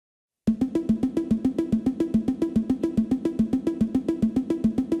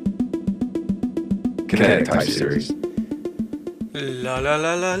Kinetic type series. La la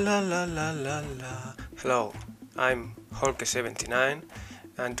la la la la la la la. Hello, I'm Jorge79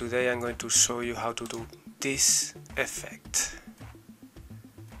 and today I'm going to show you how to do this effect.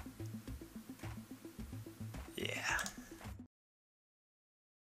 Yeah.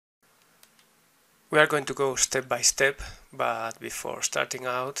 We are going to go step by step, but before starting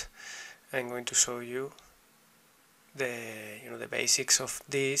out I'm going to show you the basics of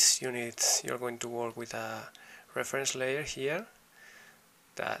this. You're going to work with a reference layer here.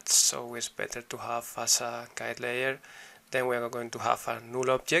 That's always better to have as a guide layer. Then we are going to have a null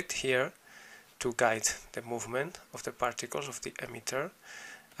object here to guide the movement of the particles of the emitter,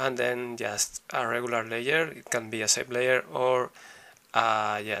 and then just a regular layer. It can be a shape layer or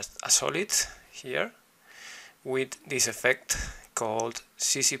just a solid here with this effect called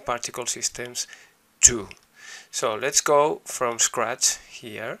CC Particle Systems 2. So let's go from scratch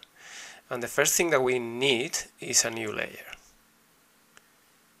here, and the first thing that we need is a new layer.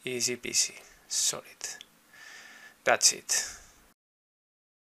 Easy peasy, solid. That's it.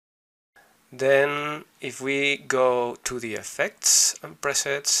 Then if we go to the effects and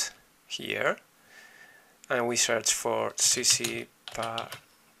presets here and we search for CC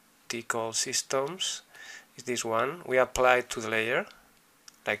Particle Systems, is this one. We apply it to the layer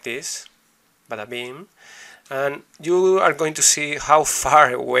like this, bada bing, and you are going to see how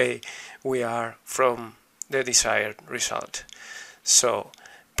far away we are from the desired result. So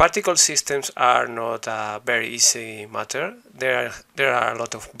particle systems are not a very easy matter. There are a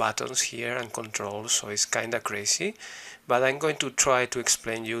lot of buttons here and controls, so it's kinda crazy. But I'm going to try to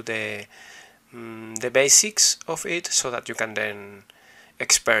explain you the basics of it, so that you can then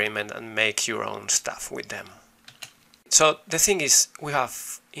experiment and make your own stuff with them. So the thing is, we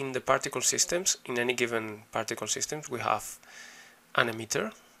have in the particle systems, in any given particle systems, we have an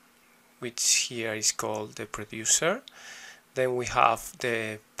emitter, which here is called the producer. Then we have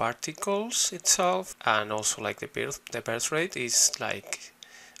the particles itself, and also like the birth rate is like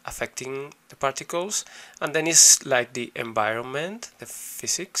affecting the particles, and then it's like the environment, the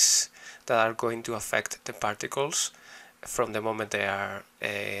physics that are going to affect the particles from the moment they are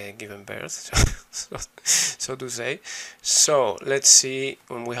given birth, so to say. So let's see,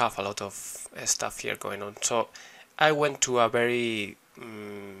 when we have a lot of stuff here going on. So I went to a very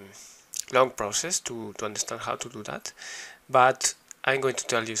long process to understand how to do that, but I'm going to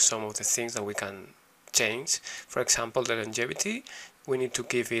tell you some of the things that we can change. For example, the longevity, we need to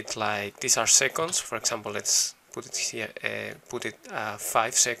give it like, these are seconds. For example, let's put it here,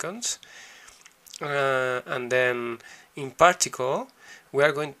 5 seconds. And then in particle, we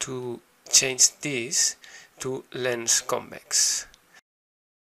are going to change this to lens convex.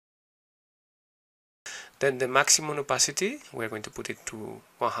 Then the maximum opacity, we're going to put it to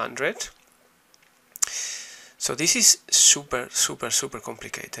 100. So this is super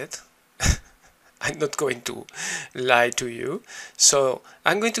complicated. I'm not going to lie to you. So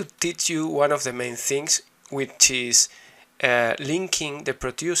I'm going to teach you one of the main things, which is linking the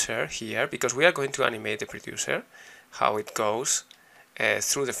producer here, because we are going to animate the producer, how it goes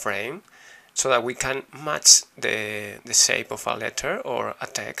through the frame, so that we can match the shape of a letter or a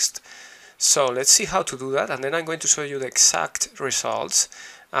text. So let's see how to do that, and then I'm going to show you the exact results,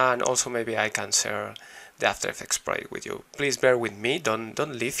 and also maybe I can share the After Effects project with you. Please bear with me, don't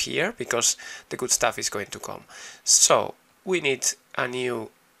leave here, because the good stuff is going to come. So we need a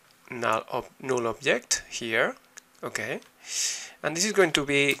new null object here, okay, and this is going to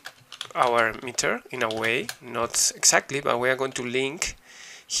be our emitter in a way, not exactly, but we are going to link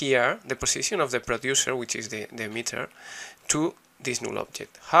here the position of the producer, which is the emitter, to this null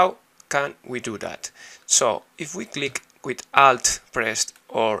object. How can we do that? So if we click with Alt pressed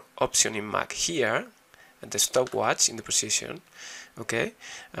or Option in Mac here at the stopwatch in the position, okay,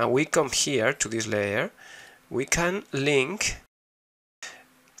 and we come here to this layer, we can link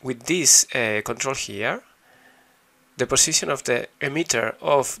with this control here the position of the emitter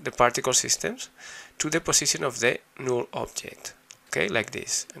of the particle systems to the position of the null object, okay, like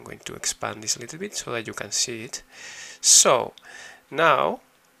this. I'm going to expand this a little bit so that you can see it. So now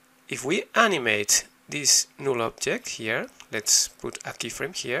if we animate this null object here, let's put a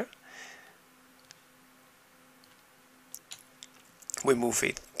keyframe here, we move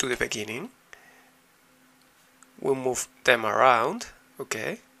it to the beginning, we move them around,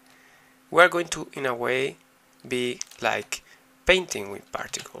 okay, we're going to in a way be like painting with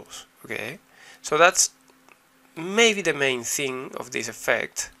particles, okay. So that's maybe the main thing of this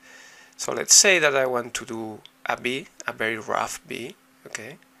effect. So let's say that I want to do a bee, a very rough bee,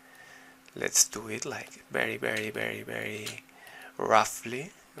 okay. Let's do it like very roughly,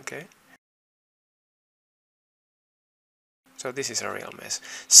 okay. So this is a real mess.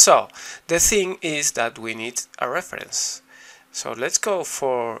 So the thing is that we need a reference. So let's go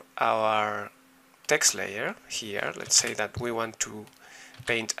for our text layer here. Let's say that we want to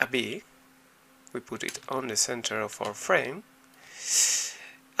paint a bee. We put it on the center of our frame.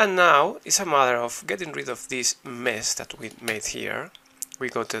 And now it's a matter of getting rid of this mess that we made here. We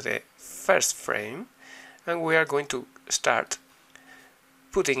go to the first frame and we are going to start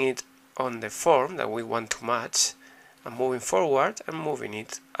putting it on the form that we want to match and moving forward and moving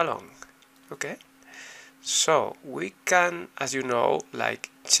it along. Okay? So we can, as you know,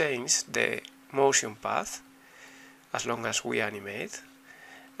 like change the motion path as long as we animate.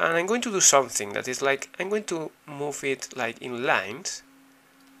 And I'm going to do something that is like, I'm going to move it like in lines,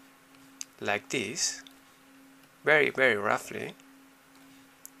 like this, very roughly.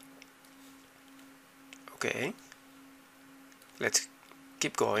 Okay, let's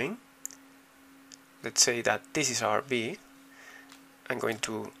keep going. Let's say that this is our B. I'm going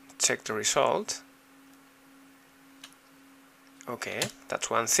to check the result. Okay, that's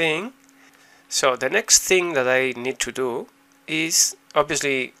one thing. So the next thing that I need to do is,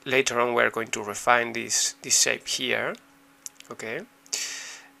 obviously later on we're going to refine this shape here. Okay,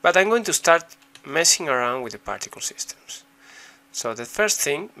 but I'm going to start messing around with the particle systems. So the first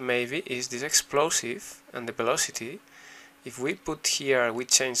thing maybe is this explosive and the velocity. If we put here, we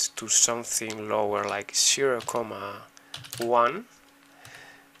change to something lower like 0,1,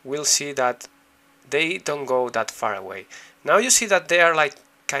 we'll see that they don't go that far away. Now you see that they are like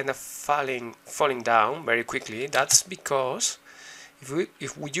kind of falling down very quickly. That's because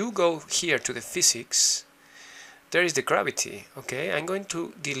if you go here to the physics, there is the gravity. Okay, I'm going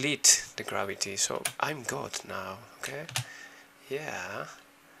to delete the gravity, so I'm good now. Okay, yeah,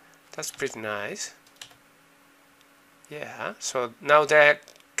 that's pretty nice. Yeah, so now they're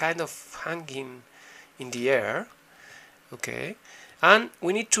kind of hanging in the air. Okay, and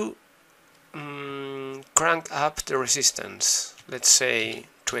we need to crank up the resistance, let's say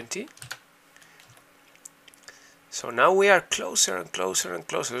 20. So now we are closer and closer and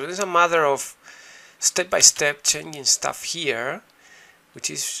closer. So it's a matter of step by step changing stuff here, which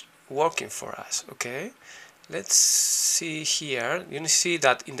is working for us. Okay, let's see here. You see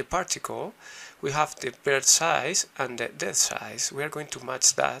that in the particle we have the bird size and the death size. We are going to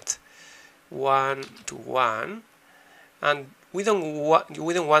match that 1 to 1, and we don't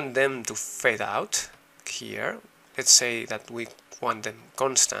want them to fade out here. Let's say that we want them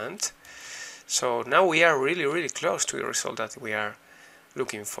constant. So now we are really close to the result that we are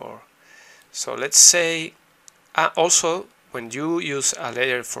looking for. So let's say also when you use a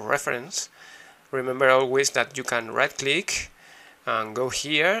layer for reference, remember always that you can right click and go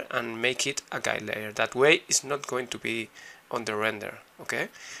here and make it a guide layer. That way it's not going to be on the render. Okay,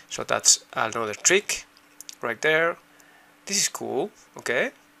 so that's another trick right there. This is cool.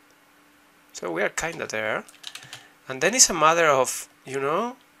 Okay, so we are kinda there, and then it's a matter of, you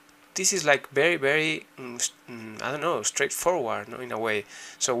know, this is like very I don't know, straightforward, no, in a way.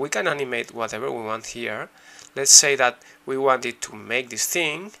 So we can animate whatever we want here. Let's say that we want it to make this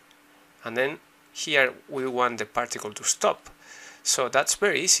thing, and then here we want the particle to stop. So that's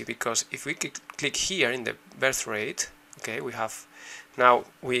very easy, because if we click here in the birth rate, okay, we have, now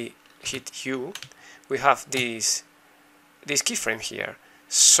we hit U, we have this keyframe here.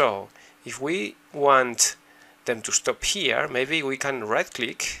 So if we want them to stop here, maybe we can right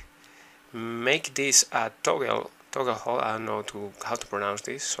click, make this a toggle hold, I don't know how to pronounce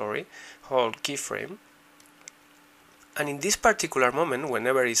this, sorry, hold keyframe, and in this particular moment,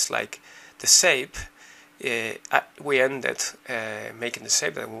 whenever it's like the shape, we ended making the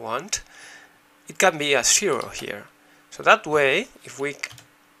shape that we want, it can be a 0 here. So that way, if we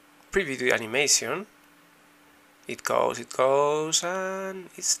preview the animation, it goes, and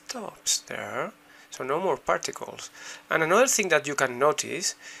it stops there. So no more particles. And another thing that you can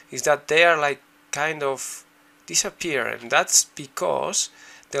notice is that they are like kind of disappear, and that's because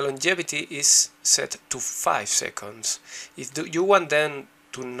the longevity is set to 5 seconds. If you want them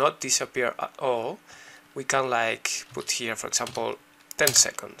to not disappear at all, we can like put here, for example, 10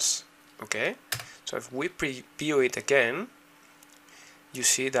 seconds. Okay, so if we preview it again, you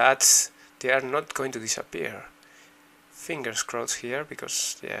see that they are not going to disappear. Fingers crossed here,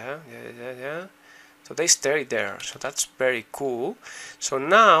 because yeah. So they stay there, so that's very cool. So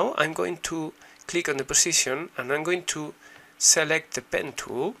now I'm going to click on the position, and I'm going to select the pen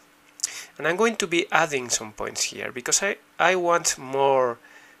tool, and I'm going to be adding some points here, because I want more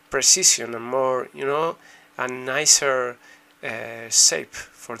precision and more, you know, a nicer shape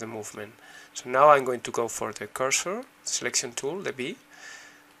for the movement. So now I'm going to go for the cursor selection tool, the B,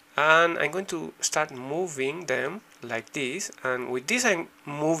 and I'm going to start moving them like this, and with this I'm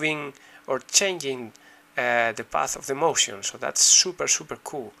moving or changing the path of the motion, so that's super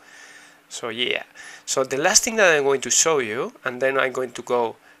cool. So yeah, so the last thing that I'm going to show you, and then I'm going to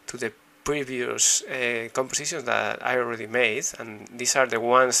go to the previous compositions that I already made, and these are the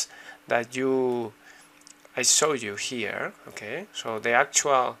ones that I showed you here. Okay, so the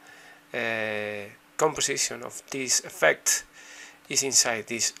actual composition of this effect is inside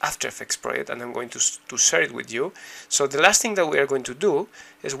this After Effects project, and I'm going to share it with you. So the last thing that we are going to do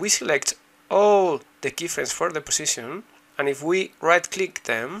is we select all the keyframes for the position, and if we right click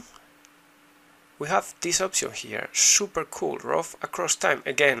them, we have this option here, super cool, Rove across time.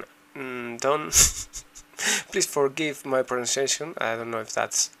 Again, don't please forgive my pronunciation, I don't know if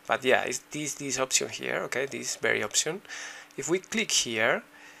that's, but yeah, it's this option here, okay, this very option. If we click here,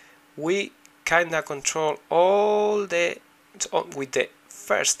 we kinda control all the, with the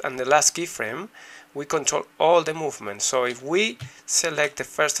first and the last keyframe, we control all the movement. So if we select the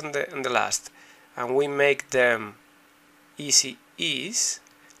first and the last, and we make them easy ease,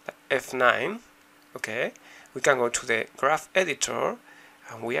 F9, okay, we can go to the graph editor,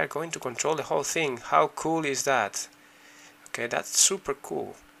 and we are going to control the whole thing. How cool is that? Okay, that's super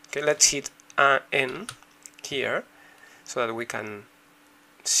cool. Okay, let's hit N here so that we can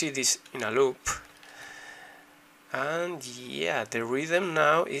see this in a loop. And yeah, the rhythm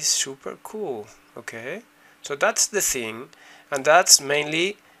now is super cool. Okay, so that's the thing, and that's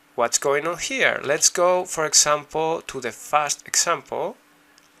mainly what's going on here. Let's go, for example, to the fast example.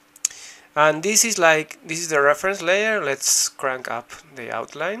 And this is the reference layer. Let's crank up the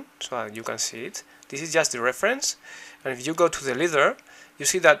outline so that you can see it. This is just the reference, and if you go to the leader, you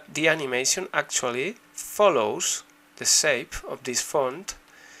see that the animation actually follows the shape of this font,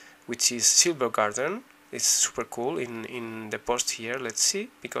 which is Silver Garden. It's super cool in the post here. Let's see,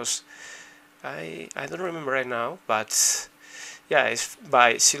 because I don't remember right now, but yeah, it's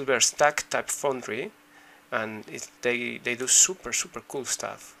by SilverStag type Foundry, and they do super cool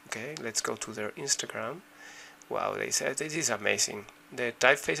stuff. Okay, let's go to their Instagram. Wow, they said this is amazing. The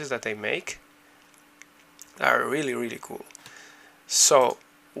typefaces that they make are really cool. So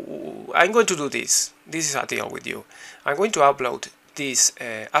I'm going to do this. This is a deal with you. I'm going to upload this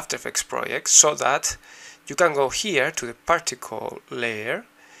After Effects project so that you can go here to the particle layer,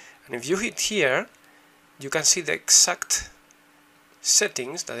 and if you hit here, you can see the exact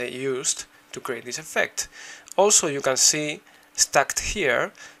settings that I used to create this effect. Also, you can see stacked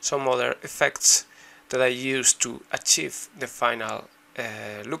here some other effects that I used to achieve the final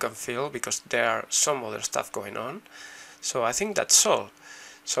look and feel, because there are some other stuff going on. So I think that's all.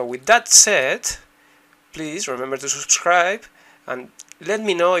 So with that said, please remember to subscribe, and let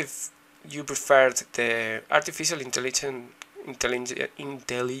me know if you preferred the artificial intelligence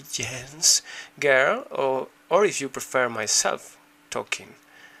girl, or if you prefer myself talking.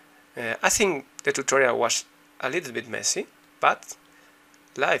 I think the tutorial was a little bit messy, but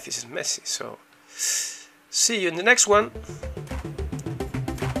life is messy, so see you in the next one.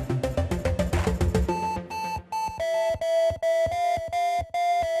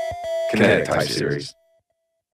 Kinetic type series.